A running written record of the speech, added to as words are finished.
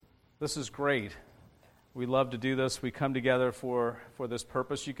This is great. We love to do this. We come together for this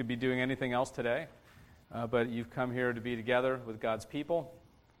purpose. You could be doing anything else today, but you've come here to be together with God's people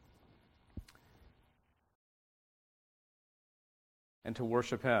and to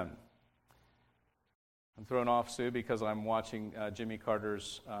worship Him. I'm thrown off, Sue, because I'm watching Jimmy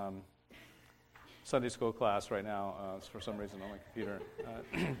Carter's Sunday school class right now for some reason on my computer.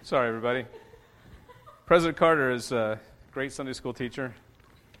 Sorry, everybody. President Carter is a great Sunday school teacher.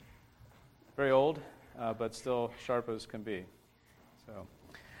 Very old, but still sharp as can be. So,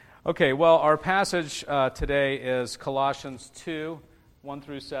 okay, well, our passage today is Colossians 2, 1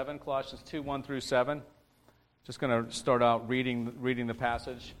 through 7. Colossians 2, 1 through 7. Just going to start out reading the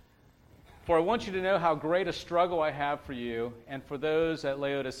passage. For I want you to know how great a struggle I have for you and for those at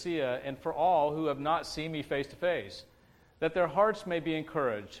Laodicea and for all who have not seen me face to face, that their hearts may be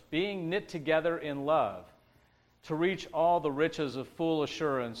encouraged, being knit together in love, to reach all the riches of full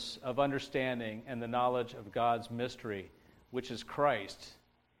assurance of understanding and the knowledge of God's mystery, which is Christ,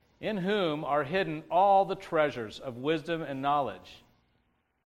 in whom are hidden all the treasures of wisdom and knowledge.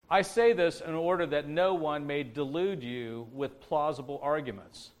 I say this in order that no one may delude you with plausible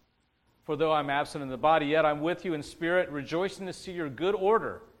arguments. For though I'm absent in the body, yet I'm with you in spirit, rejoicing to see your good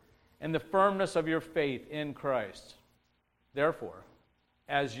order and the firmness of your faith in Christ. Therefore,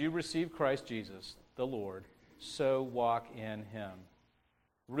 as you receive Christ Jesus, the Lord, so walk in Him,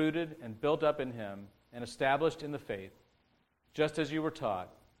 rooted and built up in Him and established in the faith, just as you were taught,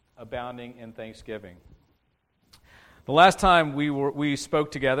 abounding in thanksgiving. The last time we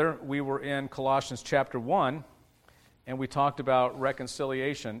spoke together, we were in Colossians chapter 1, and we talked about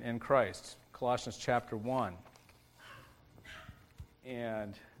reconciliation in Christ. Colossians chapter 1.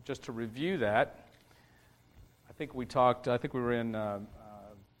 And just to review that, I think we were in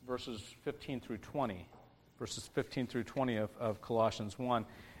verses 15 through 20. Verses 15 through 20 of Colossians 1.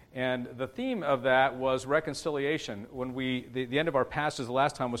 And the theme of that was reconciliation. When the end of our passage the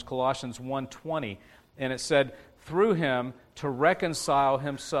last time was Colossians 1:20, and it said, through Him to reconcile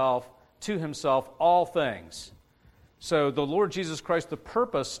to Himself all things. So the Lord Jesus Christ, the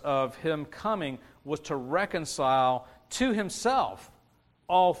purpose of Him coming was to reconcile to Himself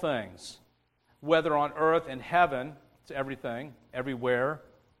all things, whether on earth and heaven, to everything, everywhere,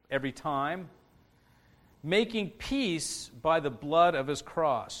 every time, making peace by the blood of His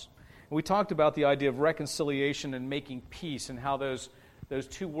cross. And we talked about the idea of reconciliation and making peace and how those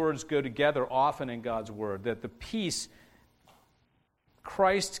two words go together often in God's Word, that the peace,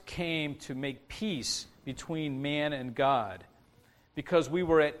 Christ came to make peace between man and God. Because we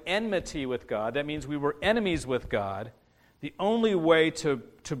were at enmity with God, that means we were enemies with God. The only way to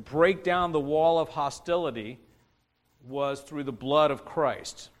break down the wall of hostility was through the blood of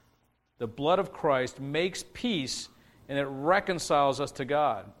Christ. The blood of Christ makes peace, and it reconciles us to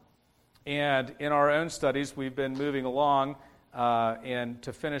God. And in our own studies, we've been moving along and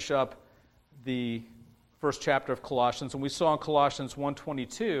to finish up the first chapter of Colossians. And we saw in Colossians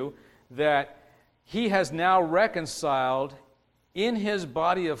 1:22 that He has now reconciled in His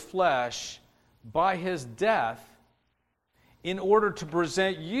body of flesh by His death in order to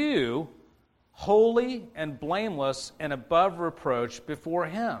present you holy and blameless and above reproach before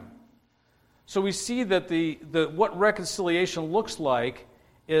Him. So we see that what reconciliation looks like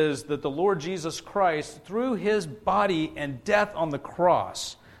is that the Lord Jesus Christ, through His body and death on the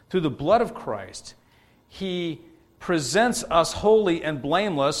cross, through the blood of Christ, He presents us holy and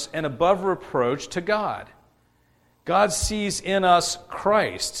blameless and above reproach to God. God sees in us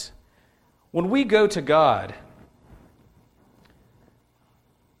Christ. When we go to God,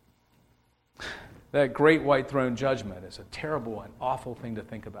 that great white throne judgment is a terrible and awful thing to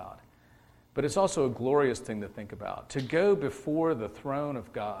think about. But it's also a glorious thing to think about. To go before the throne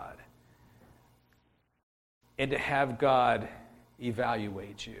of God and to have God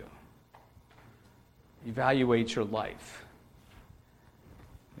evaluate you. Evaluate your life.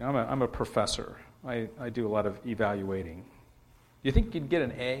 You know, I'm a professor. I do a lot of evaluating. Do you think you'd get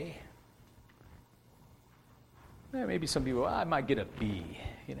an A? Maybe some people, I might get a B.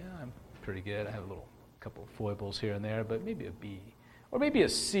 You know, I'm pretty good. I have a couple of foibles here and there, but maybe a B. Or maybe a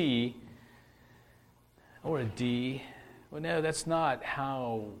C. Or a D. Well, no, that's not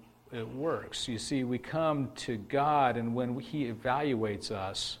how it works. You see, we come to God, and when He evaluates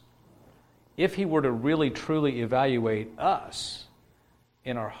us, if He were to really, truly evaluate us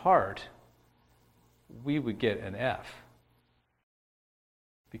in our heart, we would get an F.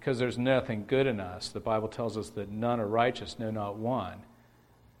 Because there's nothing good in us. The Bible tells us that none are righteous, no, not one.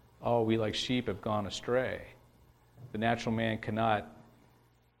 All we like sheep have gone astray. The natural man cannot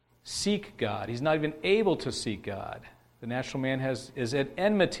seek God. He's not even able to seek God. The natural man is at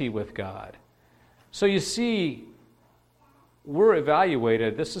enmity with God. So you see, we're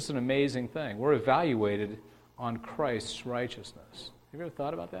evaluated. This is an amazing thing. We're evaluated on Christ's righteousness. Have you ever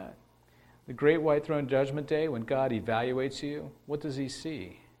thought about that? The great white throne judgment day, when God evaluates you, what does he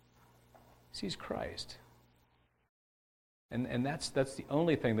see? He sees Christ. And that's the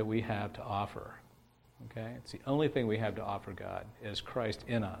only thing that we have to offer. Okay? It's the only thing we have to offer God is Christ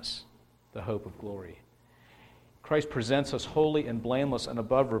in us, the hope of glory. Christ presents us holy and blameless and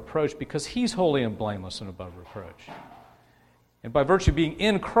above reproach because he's holy and blameless and above reproach. And by virtue of being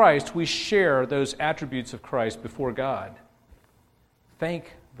in Christ, we share those attributes of Christ before God.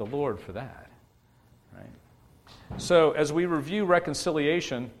 Thank the Lord for that. Right? So as we review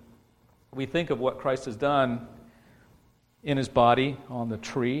reconciliation, we think of what Christ has done in his body on the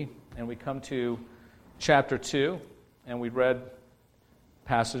tree, and we come to chapter 2, and we read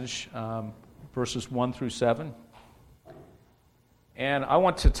passage verses 1 through 7. And I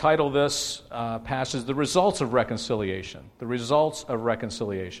want to title this passage, The Results of Reconciliation. The Results of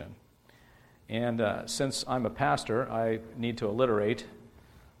Reconciliation. And since I'm a pastor, I need to alliterate.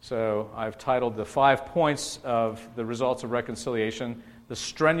 So I've titled the 5 points of the results of reconciliation: the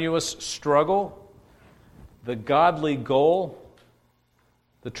strenuous struggle, the godly goal,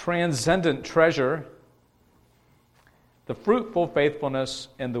 the transcendent treasure, the fruitful faithfulness,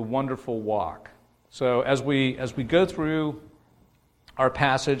 and the wonderful walk. So as we go through our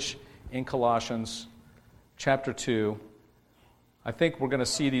passage in Colossians chapter 2, I think we're going to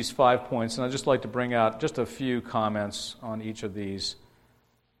see these 5 points, and I'd just like to bring out just a few comments on each of these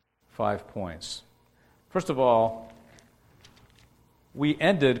 5 points. First of all, we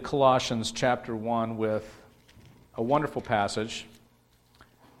ended Colossians chapter 1 with a wonderful passage,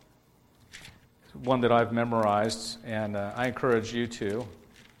 one that I've memorized, and I encourage you to.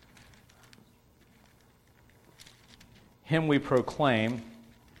 Him we proclaim,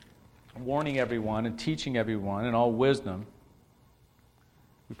 warning everyone and teaching everyone in all wisdom.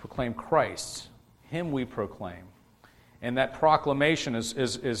 We proclaim Christ. Him we proclaim. And that proclamation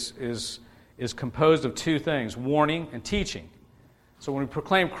is composed of two things: warning and teaching. So when we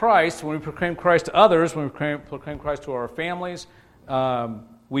proclaim Christ to others, when we proclaim Christ to our families,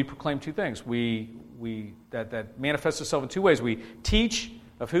 we proclaim two things. That manifests itself in two ways. We teach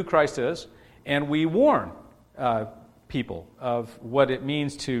of who Christ is, and we warn people of what it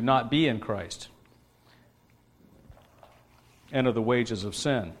means to not be in Christ and of the wages of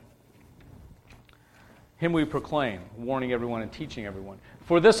sin. Him we proclaim, warning everyone and teaching everyone.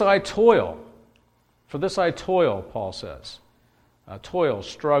 For this I toil, Paul says. Toil,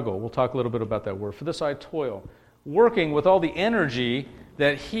 struggle. We'll talk a little bit about that word. For this I toil, working with all the energy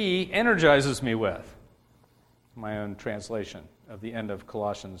that he energizes me with. My own translation of the end of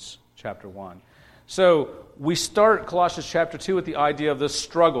Colossians chapter 1. So we start Colossians chapter 2 with the idea of this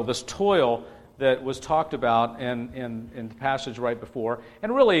struggle, this toil that was talked about in the passage right before.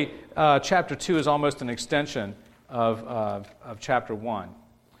 And really, chapter 2 is almost an extension of chapter 1.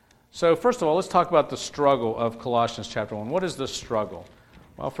 So first of all, let's talk about the struggle of Colossians chapter 1. What is the struggle?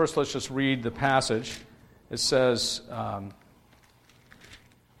 Well, first let's just read the passage. It says, for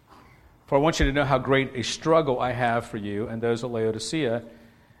I want you to know how great a struggle I have for you and those at Laodicea,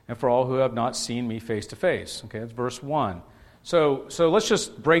 and for all who have not seen me face to face. Okay, that's verse 1. So let's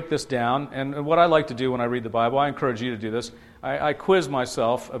just break this down. And what I like to do when I read the Bible, I encourage you to do this, I quiz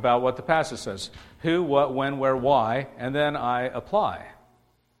myself about what the passage says. Who, what, when, where, why, and then I apply.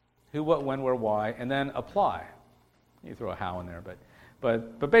 Who, what, when, where, why, and then apply. You throw a how in there,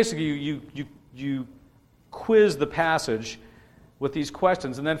 but basically you quiz the passage with these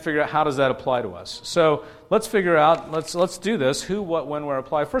questions and then figure out how does that apply to us. So let's figure out, let's do this. Who, what, when, where,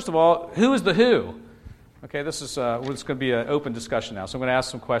 apply. First of all, who is the who? Okay, this is it's going to be an open discussion now. So I'm going to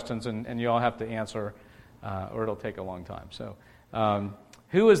ask some questions and you all have to answer or it'll take a long time. So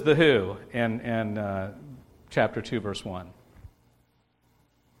who is the who in chapter 2, verse 1?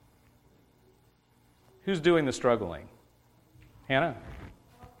 Who's doing the struggling? Hannah?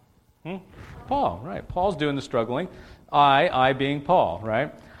 Paul, right. Paul's doing the struggling. I being Paul,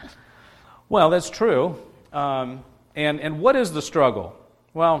 right? Well, that's true. And what is the struggle?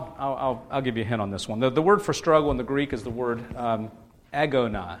 Well, I'll give you a hint on this one. The word for struggle in the Greek is the word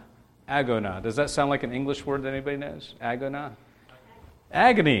agona. Agona. Does that sound like an English word that anybody knows? Agona?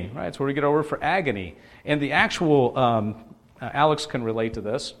 Agony, right? That's where we get our word for agony. And the actual, Alex can relate to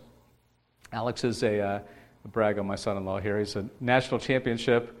this. Alex is a brag on my son-in-law here. He's a national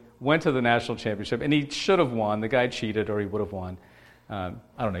championship, went to the national championship, and he should have won. The guy cheated or he would have won. I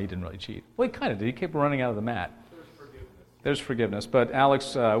don't know, he didn't really cheat. Well, he kind of did. He kept running out of the mat. There's forgiveness. But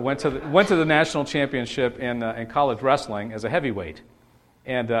Alex went to the national championship in college wrestling as a heavyweight,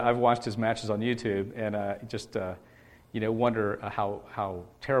 and I've watched his matches on YouTube, and just wonder how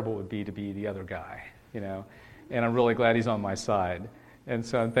terrible it would be to be the other guy, And I'm really glad he's on my side, and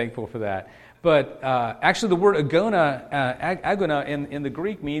so I'm thankful for that. But actually, the word agona in the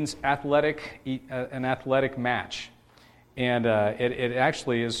Greek means athletic, an athletic match, and it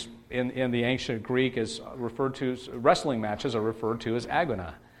actually is in the ancient Greek is referred to wrestling matches are referred to as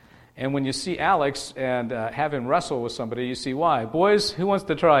agona. And when you see Alex and have him wrestle with somebody, you see why. Boys, who wants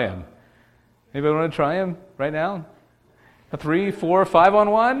to try him? Anybody want to try him right now? A 3, 4,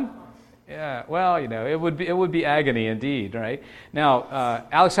 5-on-1? Yeah. Well, it would be agony indeed, right? Now,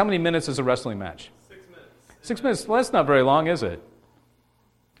 Alex, how many minutes is a wrestling match? 6 minutes. 6 minutes. Well, that's not very long, is it?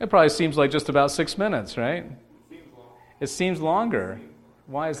 It probably seems like just about 6 minutes, right? It seems long. It seems longer.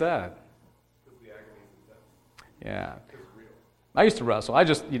 Why is that? Because the agony is intense. Yeah. It's real. I used to wrestle. I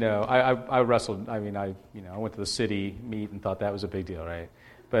just, I wrestled. I mean, I went to the city meet and thought that was a big deal, right?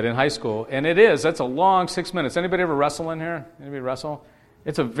 But in high school, and that's a long 6 minutes. Anybody ever wrestle in here? Anybody wrestle?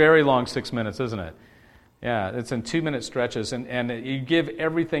 It's a very long 6 minutes, isn't it? Yeah, it's in 2-minute stretches, and you give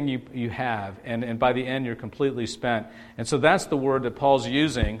everything you have, and by the end you're completely spent. And so that's the word that Paul's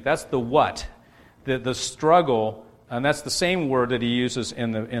using. That's the what, the struggle, and that's the same word that he uses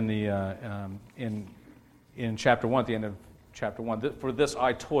in chapter 1, at the end of chapter 1. For this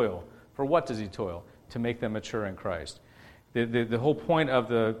I toil. For what does he toil? To make them mature in Christ. The whole point of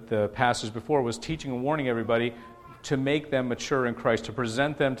the passage before was teaching and warning everybody to make them mature in Christ, to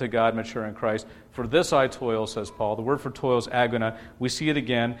present them to God mature in Christ. For this I toil, says Paul. The word for toil is agona. We see it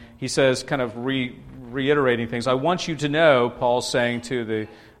again. He says, kind of reiterating things. I want you to know, Paul's saying to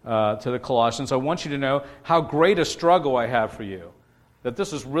the Colossians, I want you to know how great a struggle I have for you. That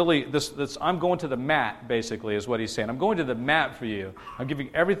this is really, I'm going to the mat, basically, is what he's saying. I'm going to the mat for you. I'm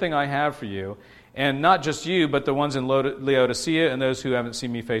giving everything I have for you. And not just you, but the ones in Laodicea and those who haven't seen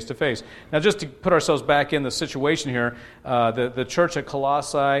me face to face. Now, just to put ourselves back in the situation here, the church at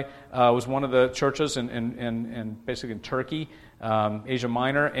Colossae was one of the churches in basically in Turkey, Asia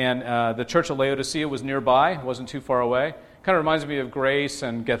Minor, and the church at Laodicea was nearby, wasn't too far away. Kind of reminds me of Grace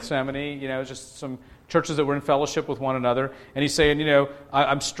and Gethsemane, just some churches that were in fellowship with one another. And he's saying,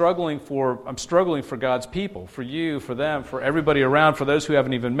 I'm struggling for God's people, for you, for them, for everybody around, for those who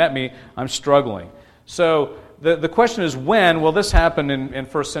haven't even met me, I'm struggling. So the question is when? Well, this happened in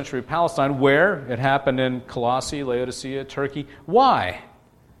first century Palestine. Where? It happened in Colossae, Laodicea, Turkey. Why?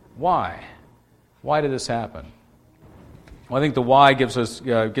 Why did this happen? Well, I think the why gets us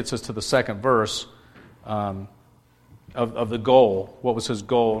to the second verse. Of the goal, what was his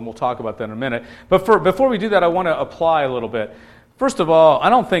goal, and we'll talk about that in a minute. But before we do that, I want to apply a little bit. First of all, I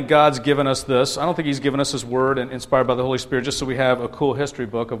don't think God's given us this. I don't think he's given us his word and inspired by the Holy Spirit just so we have a cool history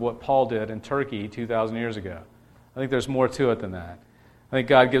book of what Paul did in Turkey 2,000 years ago. I think there's more to it than that. I think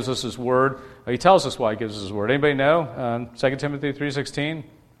God gives us his word. He tells us why he gives us his word. Anybody know? 2 Timothy 3:16.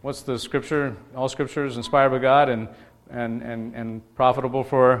 What's the scripture? All scripture is inspired by God and profitable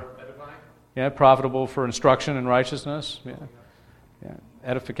for... Yeah, profitable for instruction in righteousness. Yeah.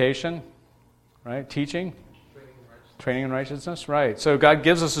 Edification, right? Teaching. Training in righteousness, right. So God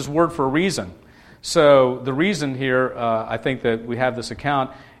gives us his word for a reason. So the reason here, I think that we have this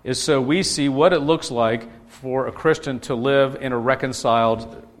account, is so we see what it looks like for a Christian to live in a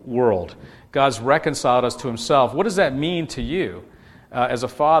reconciled world. God's reconciled us to himself. What does that mean to you? As a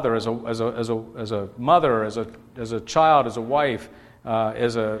father, as a mother, as a child, as a wife,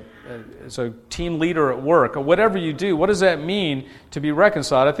 as a team leader at work, or whatever you do, what does that mean to be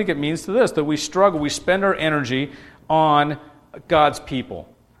reconciled? I think it means to this, that we struggle, we spend our energy on God's people.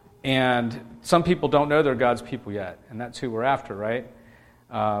 And some people don't know they're God's people yet, and that's who we're after, right?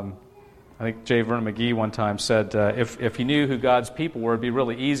 I think J. Vernon McGee one time said if he knew who God's people were, it'd be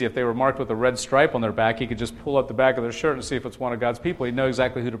really easy. If they were marked with a red stripe on their back, he could just pull up the back of their shirt and see if it's one of God's people. He'd know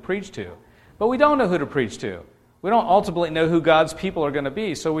exactly who to preach to. But we don't know who to preach to. We don't ultimately know who God's people are going to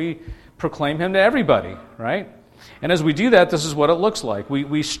be, so we proclaim him to everybody, right? And as we do that, this is what it looks like.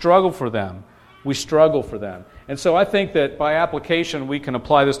 We struggle for them. We struggle for them. And so I think that by application, we can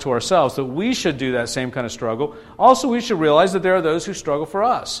apply this to ourselves, that we should do that same kind of struggle. Also, we should realize that there are those who struggle for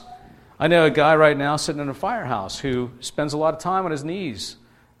us. I know a guy right now sitting in a firehouse who spends a lot of time on his knees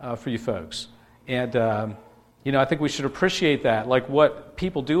for you folks. And I think we should appreciate that, like what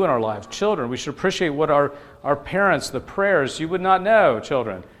people do in our lives. Children, we should appreciate what our parents, the prayers you would not know,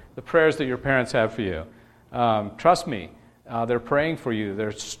 children, the prayers that your parents have for you. Trust me, they're praying for you.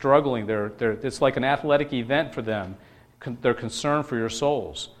 They're struggling. It's like an athletic event for them. They're concerned for your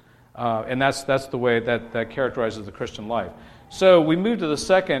souls. And that's the way that characterizes the Christian life. So we move to the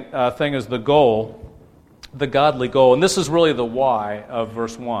second thing is the goal, the godly goal. And this is really the why of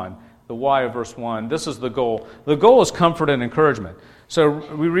verse 1. The why of verse 1. This is the goal. The goal is comfort and encouragement. So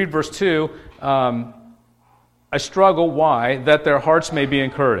we read verse 2, I struggle, why? That their hearts may be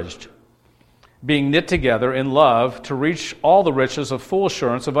encouraged, being knit together in love to reach all the riches of full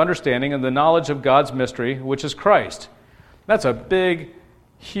assurance of understanding and the knowledge of God's mystery, which is Christ. That's a big,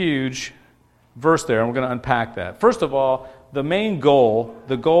 huge verse there, and we're going to unpack that. First of all, the main goal,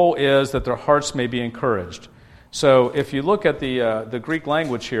 the goal is that their hearts may be encouraged. So if you look at the Greek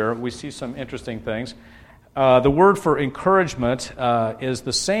language here, we see some interesting things. The word for encouragement is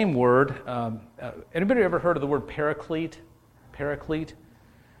the same word. Anybody ever heard of the word paraclete? Paraclete?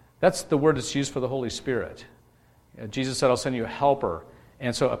 That's the word that's used for the Holy Spirit. Jesus said, I'll send you a helper.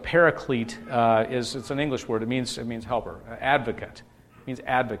 And so a paraclete it's an English word. It means helper. Advocate. It means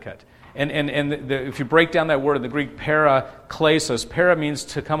advocate. And if you break down that word in the Greek, paraklesis, para means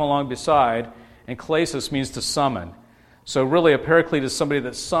to come along beside, and klesis means to summon. So really a paraclete is somebody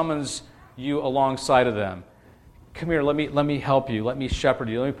that summons you alongside of them. Come here, let me help you, let me shepherd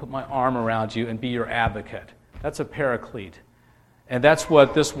you, let me put my arm around you and be your advocate. That's a paraclete. And that's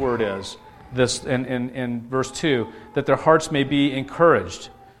what this word is, this in verse 2, that their hearts may be encouraged.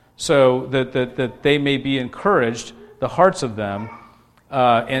 So that they may be encouraged, the hearts of them.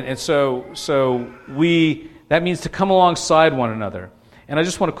 So that means to come alongside one another. And I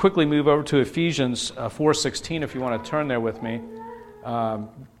just want to quickly move over to Ephesians 4:16, if you want to turn there with me. To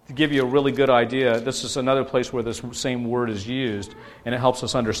give you a really good idea, this is another place where this same word is used, and it helps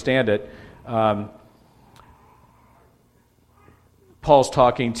us understand it. Paul's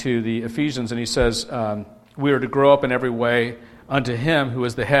talking to the Ephesians, and he says, we are to grow up in every way unto him who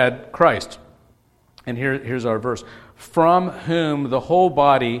is the head, Christ. And here's our verse. From whom the whole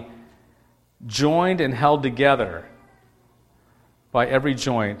body, joined and held together by every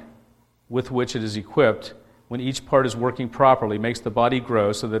joint with which it is equipped, when each part is working properly, makes the body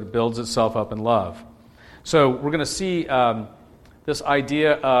grow so that it builds itself up in love. So we're going to see this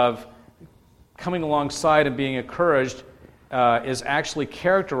idea of coming alongside and being encouraged is actually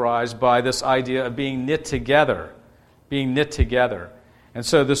characterized by this idea of being knit together. Being knit together. And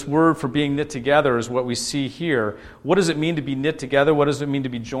so this word for being knit together is what we see here. What does it mean to be knit together? What does it mean to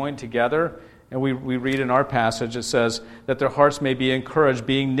be joined together? And we read in our passage, it says that their hearts may be encouraged,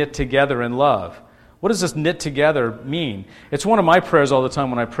 being knit together in love. What does this knit together mean? It's one of my prayers all the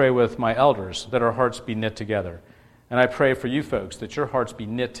time when I pray with my elders, that our hearts be knit together. And I pray for you folks, that your hearts be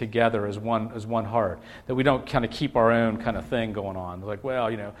knit together as one heart, that we don't kind of keep our own kind of thing going on. Like,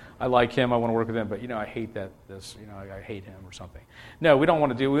 well, I like him, I want to work with him, but, I hate I hate him or something. No, we don't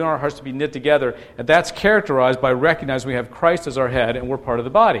want to we want our hearts to be knit together, and that's characterized by recognizing we have Christ as our head and we're part of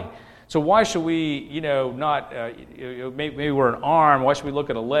the body. So why should we, not, maybe we're an arm, why should we look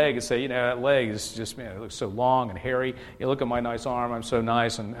at a leg and say, that leg is just, it looks so long and hairy. You look at my nice arm, I'm so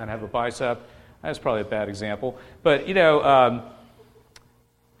nice and have a bicep. That's probably a bad example. But, we're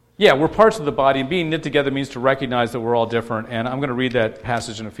parts of the body, and being knit together means to recognize that we're all different. And I'm going to read that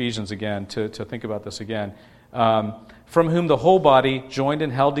passage in Ephesians again to think about this again. From whom the whole body, joined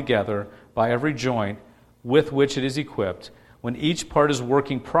and held together by every joint with which it is equipped, when each part is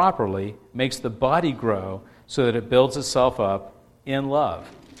working properly, makes the body grow so that it builds itself up in love.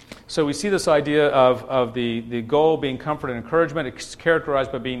 So we see this idea of the goal being comfort and encouragement. It's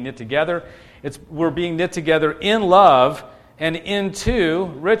characterized by being knit together. We're being knit together in love and into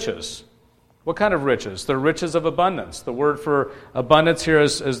riches. What kind of riches? The riches of abundance. The word for abundance here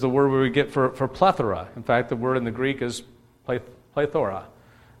is the word we get for plethora. In fact, the word in the Greek is plethora.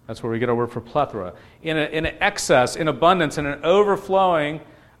 That's where we get our word for plethora. In an excess, in abundance, in an overflowing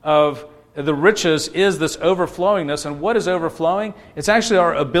of the riches is this overflowingness. And what is overflowing? It's actually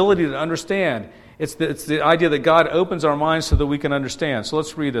our ability to understand. It's the idea that God opens our minds so that we can understand. So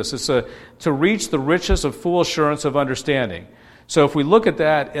let's read this. It's to reach the riches of full assurance of understanding. So if we look at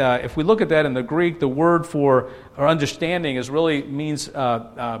that, in the Greek, the word for our understanding means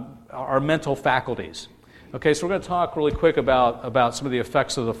our mental faculties. Okay, so we're going to talk really quick about some of the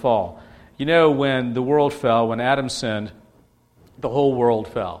effects of the fall. When the world fell, when Adam sinned, the whole world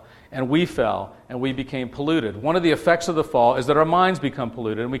fell. And we fell, and we became polluted. One of the effects of the fall is that our minds become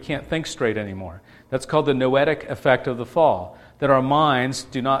polluted, and we can't think straight anymore. That's called the noetic effect of the fall, that our minds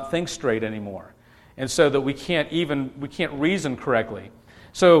do not think straight anymore. And so that we can't reason correctly.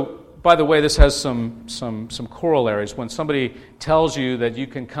 So, by the way, this has some corollaries. When somebody tells you that you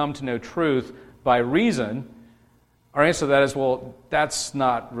can come to know truth by reason, our answer to that is, well, that's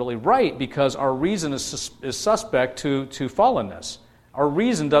not really right, because our reason is suspect to fallenness. Our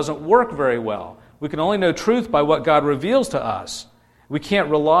reason doesn't work very well. We can only know truth by what God reveals to us. We can't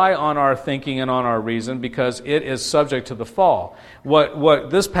rely on our thinking and on our reason because it is subject to the fall. What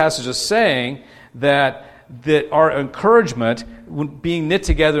this passage is saying, that our encouragement, being knit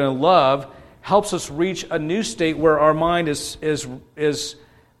together in love, helps us reach a new state where our mind is the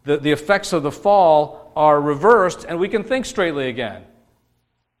effects of the fall are reversed and we can think straightly again.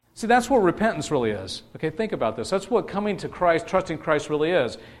 See, that's what repentance really is. Okay, think about this. That's what coming to Christ, trusting Christ really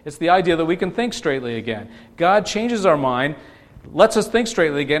is. It's the idea that we can think straightly again. God changes our mind, lets us think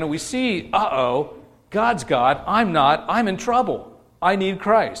straightly again, and we see, God's God, I'm not, I'm in trouble. I need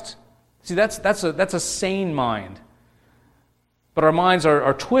Christ. See, that's a sane mind. But our minds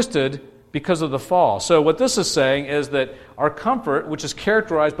are twisted because of the fall. So what this is saying is that our comfort, which is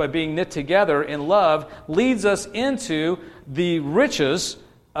characterized by being knit together in love, leads us into the riches,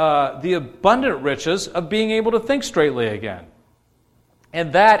 the abundant riches of being able to think straightly again.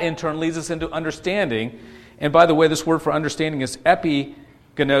 And that, in turn, leads us into understanding. And by the way, this word for understanding is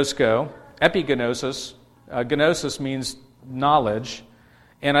epignosko, epignosis. Gnosis means knowledge.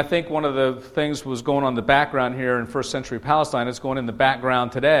 And I think one of the things was going on in the background here in first century Palestine, it's going in the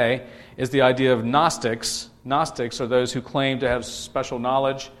background today, is the idea of Gnostics. Gnostics are those who claim to have special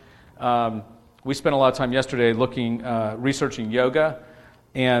knowledge. We spent a lot of time yesterday researching yoga,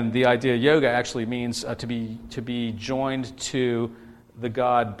 and the idea of yoga actually means to be joined to the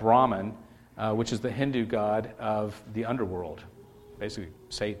god Brahman, which is the Hindu god of the underworld, basically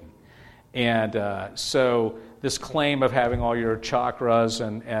Satan. And so this claim of having all your chakras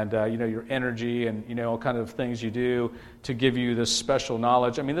and your energy and all kind of things you do to give you this special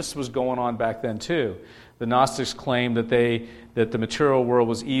knowledge. I mean, this was going on back then too. The Gnostics claimed that the material world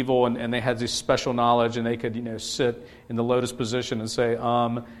was evil and they had this special knowledge and they could sit in the lotus position and say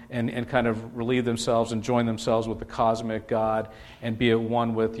and kind of relieve themselves and join themselves with the cosmic God and be at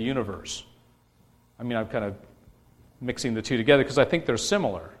one with the universe. I mean, I'm kind of mixing the two together because I think they're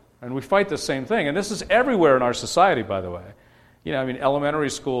similar. And we fight the same thing. And this is everywhere in our society, by the way. Elementary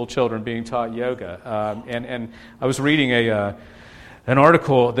school children being taught yoga. And I was reading an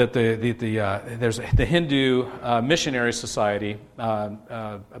article that there's the Hindu Missionary Society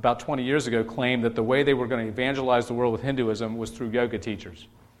about 20 years ago claimed that the way they were going to evangelize the world with Hinduism was through yoga teachers.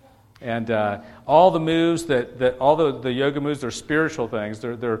 And all the moves all the yoga moves, they're spiritual things.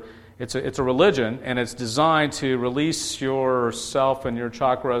 It's a religion, and it's designed to release yourself and your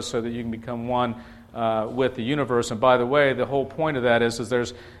chakras so that you can become one with the universe. And by the way, the whole point of that is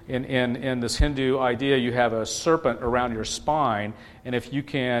there's in this Hindu idea, you have a serpent around your spine, and if you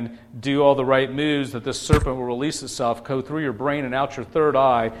can do all the right moves, that this serpent will release itself, go through your brain and out your third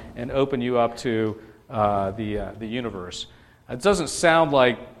eye, and open you up to the universe. It doesn't sound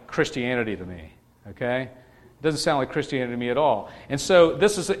like Christianity to me, okay? It doesn't sound like Christianity to me at all. And so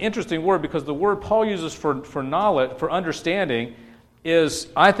this is an interesting word because the word Paul uses for knowledge, for understanding, is,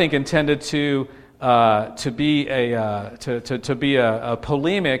 I think, intended to be a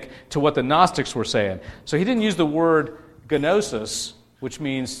polemic to what the Gnostics were saying. So he didn't use the word gnosis, which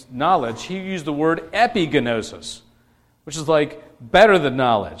means knowledge. He used the word epignosis, which is like better than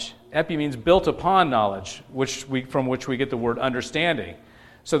knowledge. Epi means built upon knowledge, from which we get the word understanding.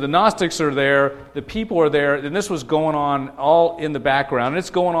 So the Gnostics are there, the people are there, and this was going on all in the background, and it's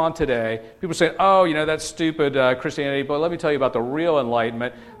going on today. People say, that's stupid Christianity, but let me tell you about the real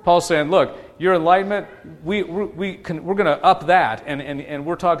enlightenment. Paul's saying, look, your enlightenment, we're going to up that, and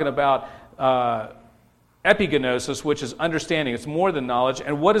we're talking about epignosis, which is understanding. It's more than knowledge.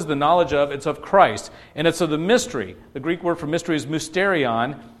 And what is the knowledge of? It's of Christ, and it's of the mystery. The Greek word for mystery is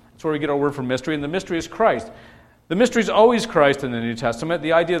mysterion. That's where we get our word for mystery, and the mystery is Christ. The mystery is always Christ in the New Testament,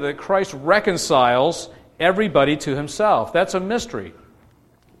 the idea that Christ reconciles everybody to himself. That's a mystery,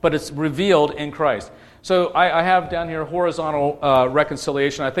 but it's revealed in Christ. So I have down here horizontal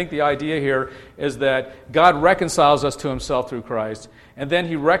reconciliation. I think the idea here is that God reconciles us to himself through Christ, and then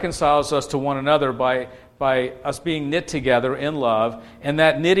he reconciles us to one another by us being knit together in love, and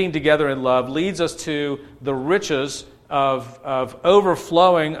that knitting together in love leads us to the riches of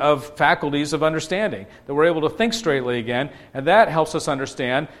overflowing of faculties of understanding, that we're able to think straightly again, and that helps us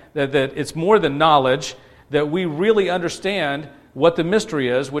understand that it's more than knowledge, that we really understand what the mystery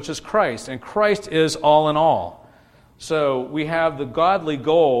is, which is Christ, and Christ is all in all. So we have the godly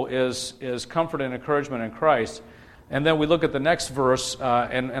goal is comfort and encouragement in Christ, and then we look at the next verse,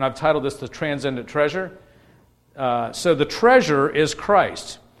 and I've titled this the transcendent treasure. So the treasure is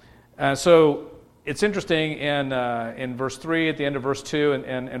Christ. So it's interesting in verse 3, at the end of verse 2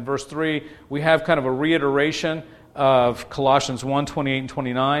 and verse 3, we have kind of a reiteration of Colossians 1, 28 and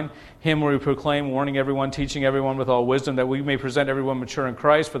 29. Him we proclaim, warning everyone, teaching everyone with all wisdom, that we may present everyone mature in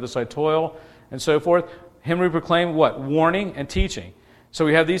Christ. For this I toil, and so forth. Him we proclaim what? Warning and teaching. So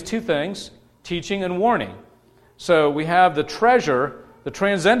we have these two things, teaching and warning. So we have the treasure, the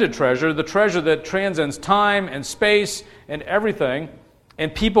transcendent treasure, the treasure that transcends time and space and everything,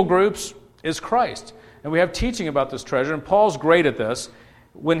 and people groups, is Christ. And we have teaching about this treasure, and Paul's great at this.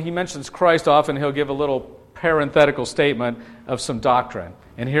 When he mentions Christ, often he'll give a little parenthetical statement of some doctrine.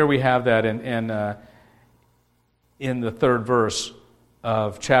 And here we have that in the third verse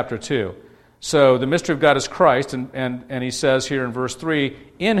of chapter 2. So the mystery of God is Christ, and he says here in verse 3,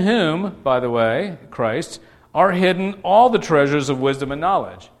 in whom, by the way, Christ, are hidden all the treasures of wisdom and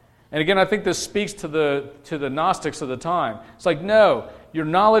knowledge. And again, I think this speaks to the Gnostics of the time. It's like, no, your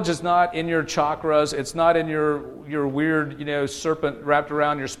knowledge is not in your chakras. It's not in your weird, serpent wrapped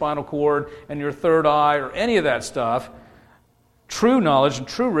around your spinal cord and your third eye or any of that stuff. True knowledge and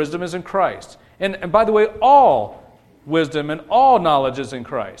true wisdom is in Christ. And by the way, all wisdom and all knowledge is in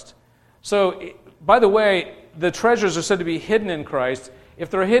Christ. So, by the way, the treasures are said to be hidden in Christ. If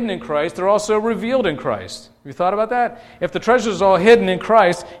they're hidden in Christ, they're also revealed in Christ. Have you thought about that? If the treasures are all hidden in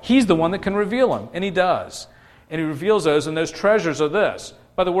Christ, He's the one that can reveal them, and He does. And He reveals those, and those treasures are this.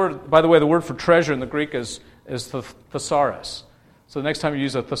 By the way, the word for treasure in the Greek is thesaurus. So the next time you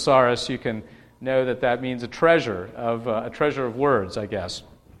use a thesaurus, you can know that means a treasure of words, I guess.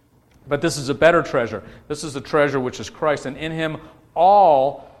 But this is a better treasure. This is the treasure which is Christ, and in Him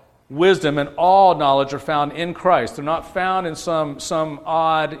all wisdom and all knowledge are found in Christ. They're not found in some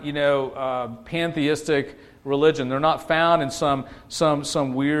odd, pantheistic religion. They're not found in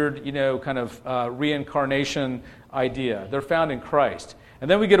some weird, kind of reincarnation idea. They're found in Christ.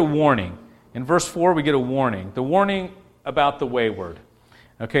 And then we get a warning. In verse 4, we get a warning. The warning about the wayward.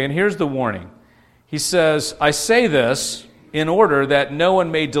 Okay, and here's the warning. He says, I say this in order that no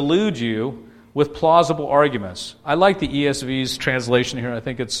one may delude you with plausible arguments. I like the ESV's translation here. I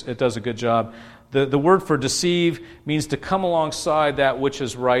think it does a good job. The word for deceive means to come alongside that which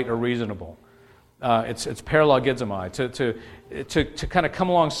is right or reasonable. It's paralogizomai, to kind of come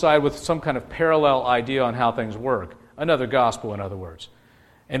alongside with some kind of parallel idea on how things work. Another gospel, in other words.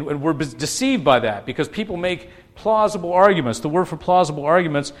 And we're deceived by that because people make plausible arguments. The word for plausible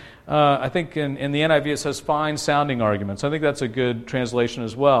arguments, I think in the NIV it says fine-sounding arguments. I think that's a good translation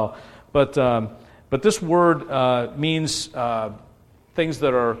as well. But this word means things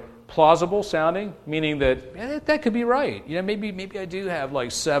that are plausible sounding, meaning that that could be right. Maybe I do have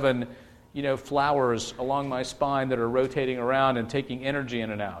like 7, flowers along my spine that are rotating around and taking energy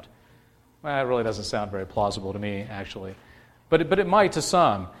in and out. Well, that really doesn't sound very plausible to me, actually. But it might to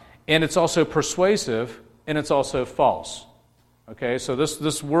some. And it's also persuasive, and it's also false. Okay, so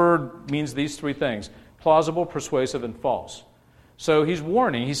this word means these 3 things: plausible, persuasive, and false. So he's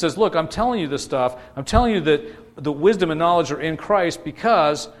warning. He says, look, I'm telling you this stuff. I'm telling you that the wisdom and knowledge are in Christ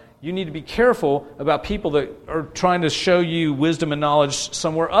because you need to be careful about people that are trying to show you wisdom and knowledge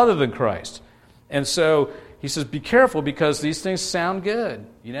somewhere other than Christ. And so he says, be careful because these things sound good.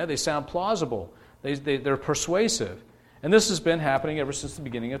 They sound plausible. They're persuasive. And this has been happening ever since the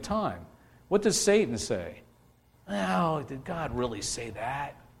beginning of time. What does Satan say? Oh, did God really say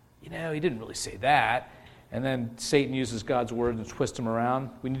that? He didn't really say that. And then Satan uses God's word and twists them around.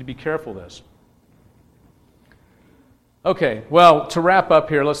 We need to be careful of this. Okay, well, to wrap up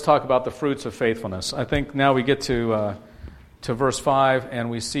here, let's talk about the fruits of faithfulness. I think now we get to verse 5, and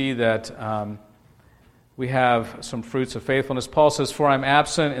we see that we have some fruits of faithfulness. Paul says, for I'm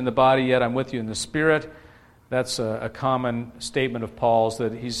absent in the body, yet I'm with you in the spirit. That's a common statement of Paul's,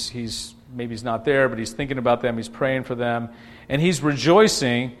 that maybe he's not there, but he's thinking about them, he's praying for them, and he's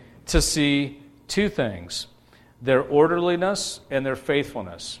rejoicing to see 2 things: their orderliness and their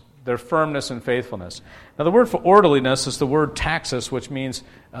faithfulness, their firmness and faithfulness. Now, the word for orderliness is the word taxis, which means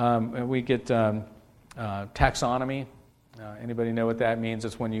we get taxonomy. Anybody know what that means?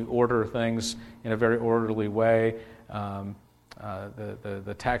 It's when you order things in a very orderly way. The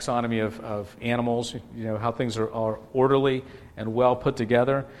taxonomy of animals, how things are orderly and well put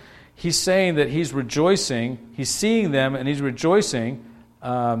together. He's saying that he's rejoicing, he's seeing them, and he's rejoicing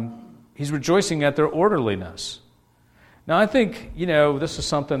at their orderliness. Now, I think, this is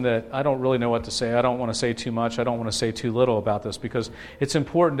something that I don't really know what to say. I don't want to say too much. I don't want to say too little about this because it's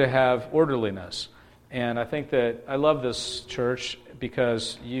important to have orderliness. And I think that I love this church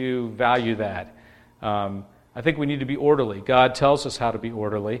because you value that. I think we need to be orderly. God tells us how to be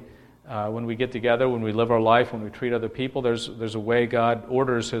orderly. When we get together, when we live our life, when we treat other people, there's a way God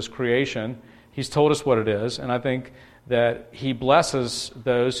orders His creation. He's told us what it is, and I think that He blesses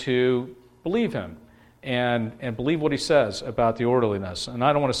those who believe Him. and believe what he says about the orderliness. And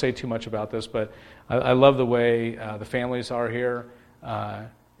I don't want to say too much about this, but I love the way the families are here,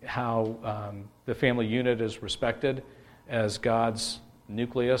 how the family unit is respected as God's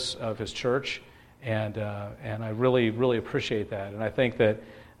nucleus of his church, and I really, really appreciate that. And I think that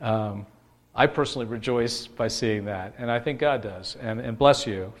I personally rejoice by seeing that, and I think God does, and bless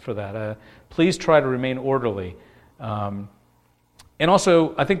you for that. Please try to remain orderly. And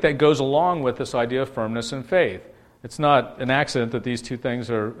also, I think that goes along with this idea of firmness and faith. It's not an accident that these two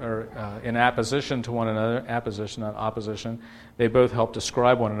things are in apposition to one another. Apposition, not opposition. They both help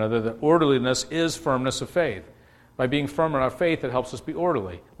describe one another. The orderliness is firmness of faith. By being firm in our faith, it helps us be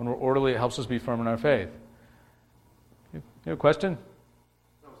orderly. When we're orderly, it helps us be firm in our faith. You have a question?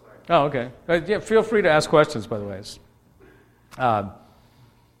 No, sorry. Oh, okay. Yeah, feel free to ask questions, by the way.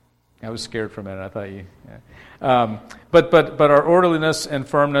 I was scared for a minute. I thought you... Yeah. But our orderliness and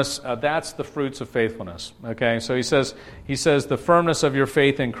firmness, that's the fruits of faithfulness. Okay, so he says the firmness of your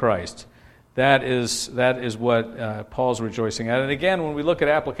faith in Christ. That is what Paul's rejoicing at. And again, when we look at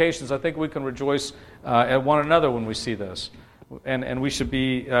applications, I think we can rejoice at one another when we see this. And we should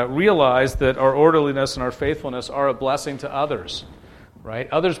be realize that our orderliness and our faithfulness are a blessing to others. Right?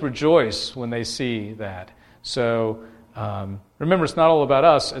 Others rejoice when they see that. So remember, it's not all about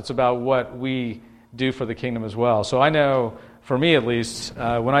us. It's about what we do for the kingdom as well. So I know, for me at least,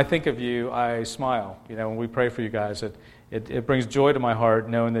 when I think of you, I smile. When we pray for you guys, it brings joy to my heart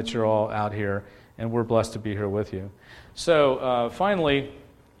knowing that you're all out here, and we're blessed to be here with you. So finally,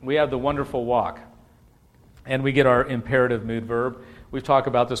 we have the wonderful walk, and we get our imperative mood verb. We've talked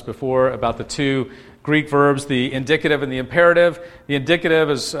about this before, about the two Greek verbs, the indicative and the imperative. The indicative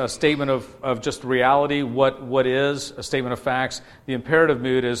is a statement of just reality, what is, a statement of facts. The imperative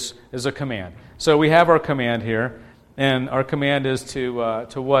mood is a command. So we have our command here, and our command is to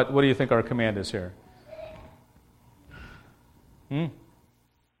what? What do you think our command is here? I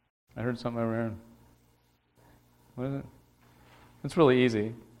heard something over here. What is it? It's really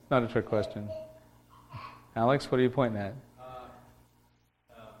easy. It's not a trick question. Alex, what are you pointing at?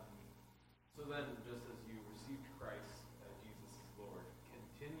 So then, just as you received Christ, Jesus is Lord,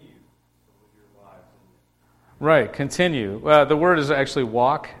 continue to live your lives in it. Right, continue. The word is actually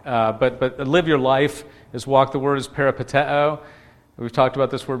walk, but live your life is walk. The word is peripateo. We've talked about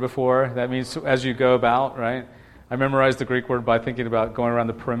this word before. That means as you go about, right? I memorized the Greek word by thinking about going around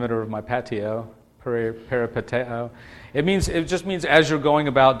the perimeter of my patio, peripateo. It just means as you're going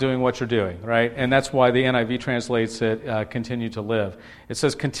about doing what you're doing, right? And that's why the NIV translates it, continue to live. It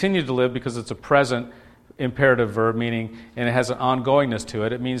says continue to live because it's a present imperative verb, meaning, and it has an ongoingness to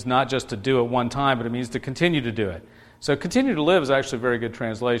it. It means not just to do it one time, but it means to continue to do it. So continue to live is actually a very good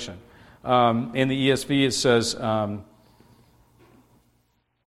translation. In the ESV, it says, from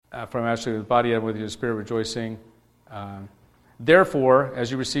actually the body and with your spirit rejoicing, therefore, as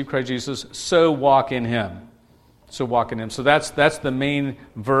you receive Christ Jesus, so walk in him. So walk in him. So that's the main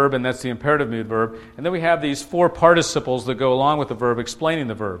verb, and that's the imperative mood verb. And then we have these four participles that go along with the verb, explaining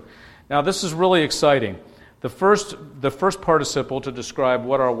the verb. Now, this is really exciting. The first participle to describe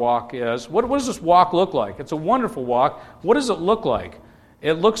what our walk is. What does this walk look like? It's a wonderful walk. What does it look like?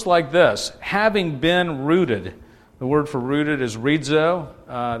 It looks like this: having been rooted. The word for rooted is rhizo.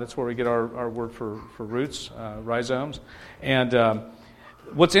 That's where we get our word for roots, rhizomes. And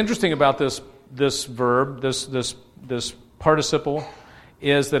what's interesting about this verb, this participle,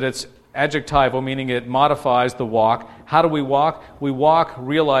 is that it's adjectival, meaning it modifies the walk. How do we walk? We walk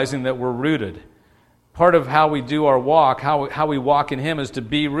realizing that we're rooted. Part of how we do our walk, how we walk in him, is to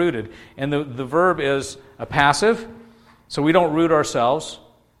be rooted. And the verb is a passive, so we don't root ourselves.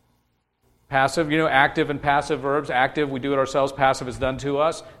 Passive, active and passive verbs. Active, we do it ourselves. Passive, it's done to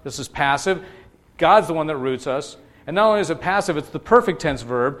us. This is passive. God's the one that roots us. And not only is it passive, it's the perfect tense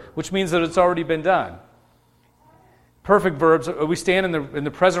verb, which means that it's already been done. Perfect verbs, we stand in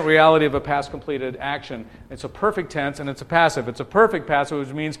the present reality of a past completed action. It's a perfect tense and it's a passive. It's a perfect passive,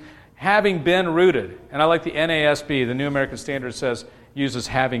 which means having been rooted. And I like the NASB, the New American Standard uses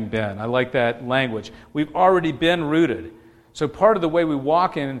having been. I like that language. We've already been rooted. So part of the way we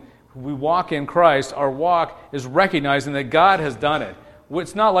walk in Christ, our walk is recognizing that God has done it.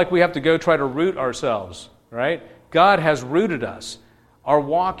 It's not like we have to go try to root ourselves, right? God has rooted us. Our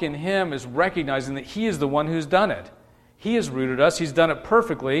walk in him is recognizing that he is the one who's done it. He has rooted us. He's done it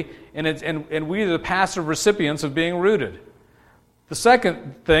perfectly, and we are the passive recipients of being rooted. The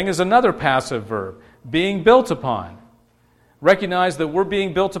second thing is another passive verb, being built upon. Recognize that we're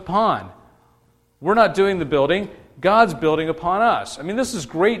being built upon. We're not doing the building. God's building upon us. I mean, this is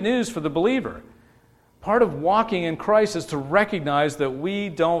great news for the believer. Part of walking in Christ is to recognize that we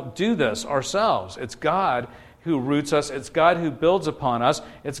don't do this ourselves. It's God who roots us. It's God who builds upon us.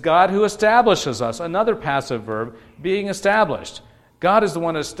 It's God who establishes us. Another passive verb, being established. God is the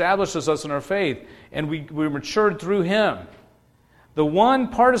one who establishes us in our faith, and we matured through Him. The one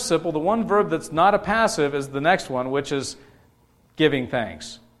participle, the one verb that's not a passive is the next one, which is giving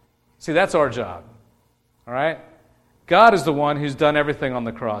thanks. See, that's our job. All right? God is the one who's done everything on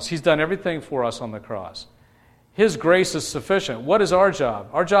the cross. He's done everything for us on the cross. His grace is sufficient. What is our job?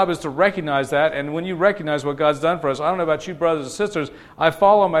 Our job is to recognize that, and when you recognize what God's done for us, I don't know about you brothers and sisters, I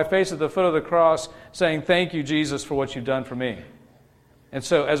fall on my face at the foot of the cross saying, thank you, Jesus, for what you've done for me. And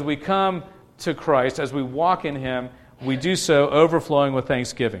so as we come to Christ, as we walk in Him, we do so overflowing with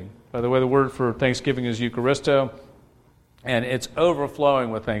thanksgiving. By the way, the word for thanksgiving is Eucharisto, and it's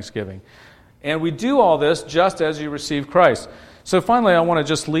overflowing with thanksgiving. And we do all this just as you receive Christ. So finally, I want to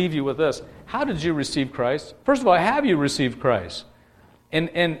just leave you with this. How did you receive Christ? First of all, have you received Christ? And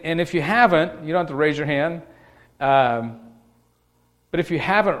if you haven't, you don't have to raise your hand. But if you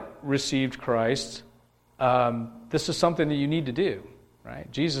haven't received Christ, this is something that you need to do.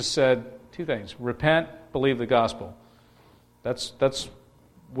 Right? Jesus said two things: repent, believe the gospel.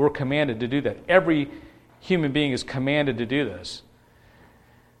 We're commanded to do that. Every human being is commanded to do this.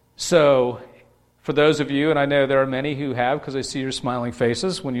 So, for those of you, and I know there are many who have, because I see your smiling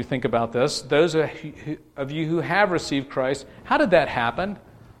faces when you think about this, those of you who have received Christ, how did that happen?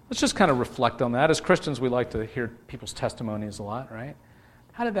 Let's just kind of reflect on that. As Christians, we like to hear people's testimonies a lot, right?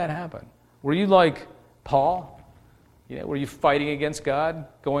 How did that happen? Were you like Paul? Were you fighting against God,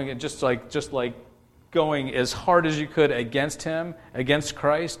 going just like going as hard as you could against Him, against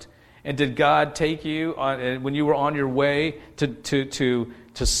Christ? And did God take you on, when you were on your way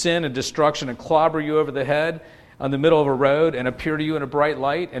to sin and destruction and clobber you over the head on the middle of a road and appear to you in a bright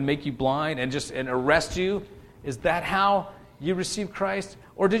light and make you blind and arrest you? Is that how you received Christ?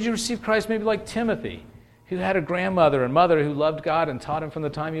 Or did you receive Christ maybe like Timothy, who had a grandmother and mother who loved God and taught him from the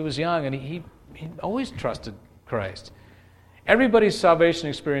time he was young, and he always trusted Christ? Everybody's salvation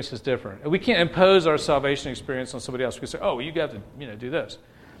experience is different. We can't impose our salvation experience on somebody else. We can say, oh, you have to do this.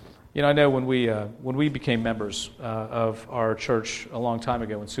 I know when we became members of our church a long time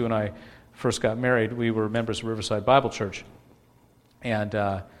ago, when Sue and I first got married, we were members of Riverside Bible Church. And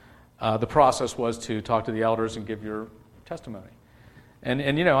the process was to talk to the elders and give your testimony. And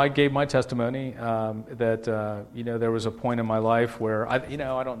I gave my testimony that there was a point in my life where I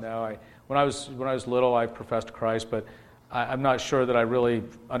don't know. When I was little, I professed Christ, but I'm not sure that I really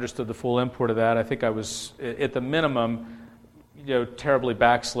understood the full import of that. I think I was, at the minimum, terribly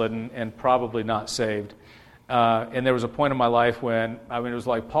backslidden and probably not saved. And there was a point in my life when, it was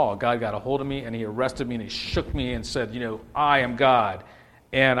like Paul. God got a hold of me, and He arrested me, and He shook me and said, I am God.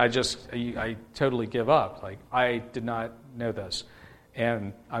 And I totally give up. Like, I did not know this.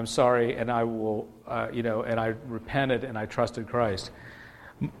 And I'm sorry, and I will, and I repented, and I trusted Christ.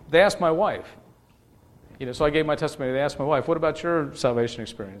 They asked my wife. So I gave my testimony. They asked my wife, what about your salvation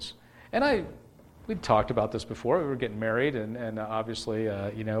experience? And we'd talked about this before. We were getting married, and obviously,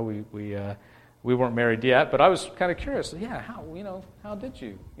 we weren't married yet. But I was kind of curious. Yeah, how did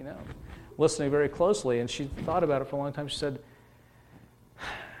you? Listening very closely, and she thought about it for a long time. She said,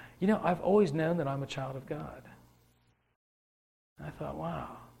 I've always known that I'm a child of God. And I thought, wow,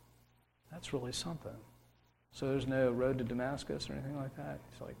 that's really something. So there's no road to Damascus or anything like that.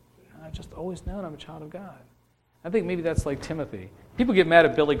 It's like, I've just always known I'm a child of God. I think maybe that's like Timothy. People get mad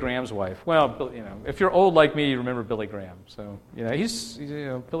at Billy Graham's wife. Well, if you're old like me, you remember Billy Graham. So,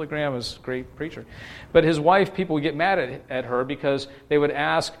 Billy Graham was a great preacher. But his wife, people would get mad at her because they would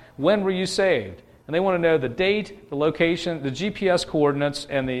ask, when were you saved? And they want to know the date, the location, the GPS coordinates,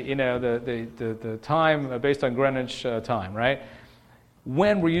 and the time based on Greenwich time, right?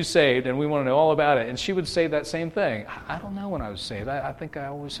 When were you saved? And we want to know all about it. And she would say that same thing. I don't know when I was saved. I think I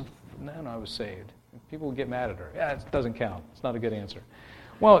always have known I was saved. People would get mad at her. Yeah, it doesn't count. It's not a good answer.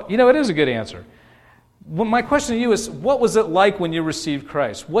 Well, it is a good answer. Well, my question to you is, what was it like when you received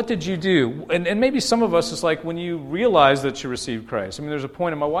Christ? What did you do? And maybe some of us, it's like when you realize that you received Christ. There's a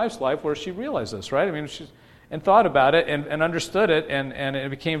point in my wife's life where she realized this, right? And thought about it and understood it, and it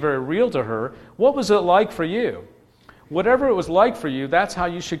became very real to her. What was it like for you? Whatever it was like for you, that's how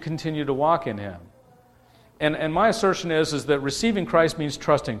you should continue to walk in Him. And my assertion is that receiving Christ means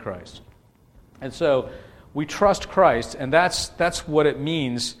trusting Christ. And so we trust Christ, and that's what it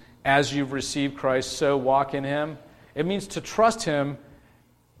means as you've received Christ, so walk in Him. It means to trust Him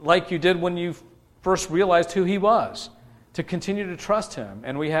like you did when you first realized who He was, to continue to trust Him.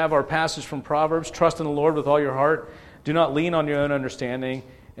 And we have our passage from Proverbs, trust in the Lord with all your heart. Do not lean on your own understanding.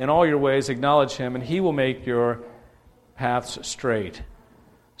 In all your ways acknowledge Him, and He will make your paths straight.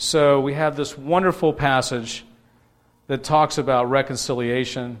 So we have this wonderful passage that talks about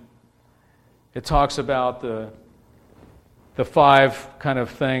reconciliation. It talks about the five kind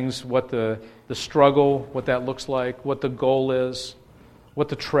of things, what the struggle, what that looks like, what the goal is, what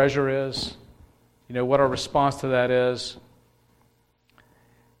the treasure is, what our response to that is.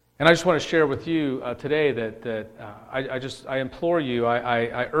 And I just want to share with you today that I implore you,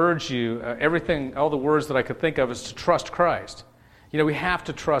 I urge you, everything, all the words that I could think of is to trust Christ. We have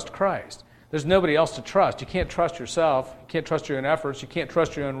to trust Christ. There's nobody else to trust. You can't trust yourself. You can't trust your own efforts. You can't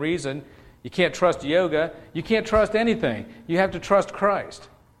trust your own reason. You can't trust yoga. You can't trust anything. You have to trust Christ.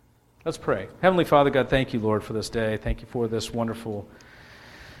 Let's pray. Heavenly Father, God, thank you, Lord, for this day. Thank you for this wonderful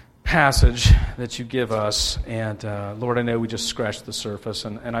passage that you give us. And Lord, I know we just scratched the surface.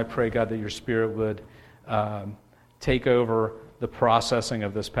 And I pray, God, that your Spirit would take over the processing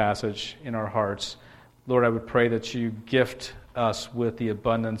of this passage in our hearts. Lord, I would pray that you gift us with the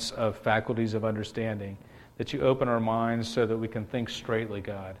abundance of faculties of understanding, that you open our minds so that we can think straightly,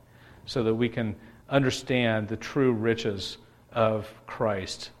 God, so that we can understand the true riches of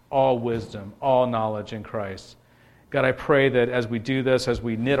Christ, all wisdom, all knowledge in Christ. God, I pray that as we do this, as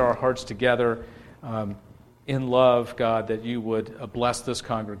we knit our hearts together in love, God, that you would bless this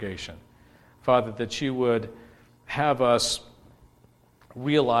congregation. Father, that you would have us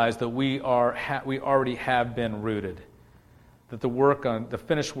realize that we already have been rooted, that the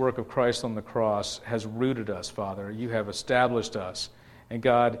finished work of Christ on the cross has rooted us, Father. You have established us. And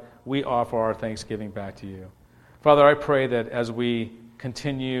God, we offer our thanksgiving back to you. Father, I pray that as we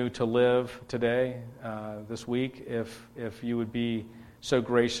continue to live today, this week, if you would be so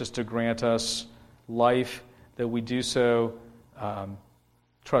gracious to grant us life, that we do so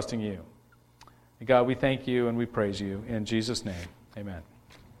trusting you. And God, we thank you and we praise you. In Jesus' name, amen.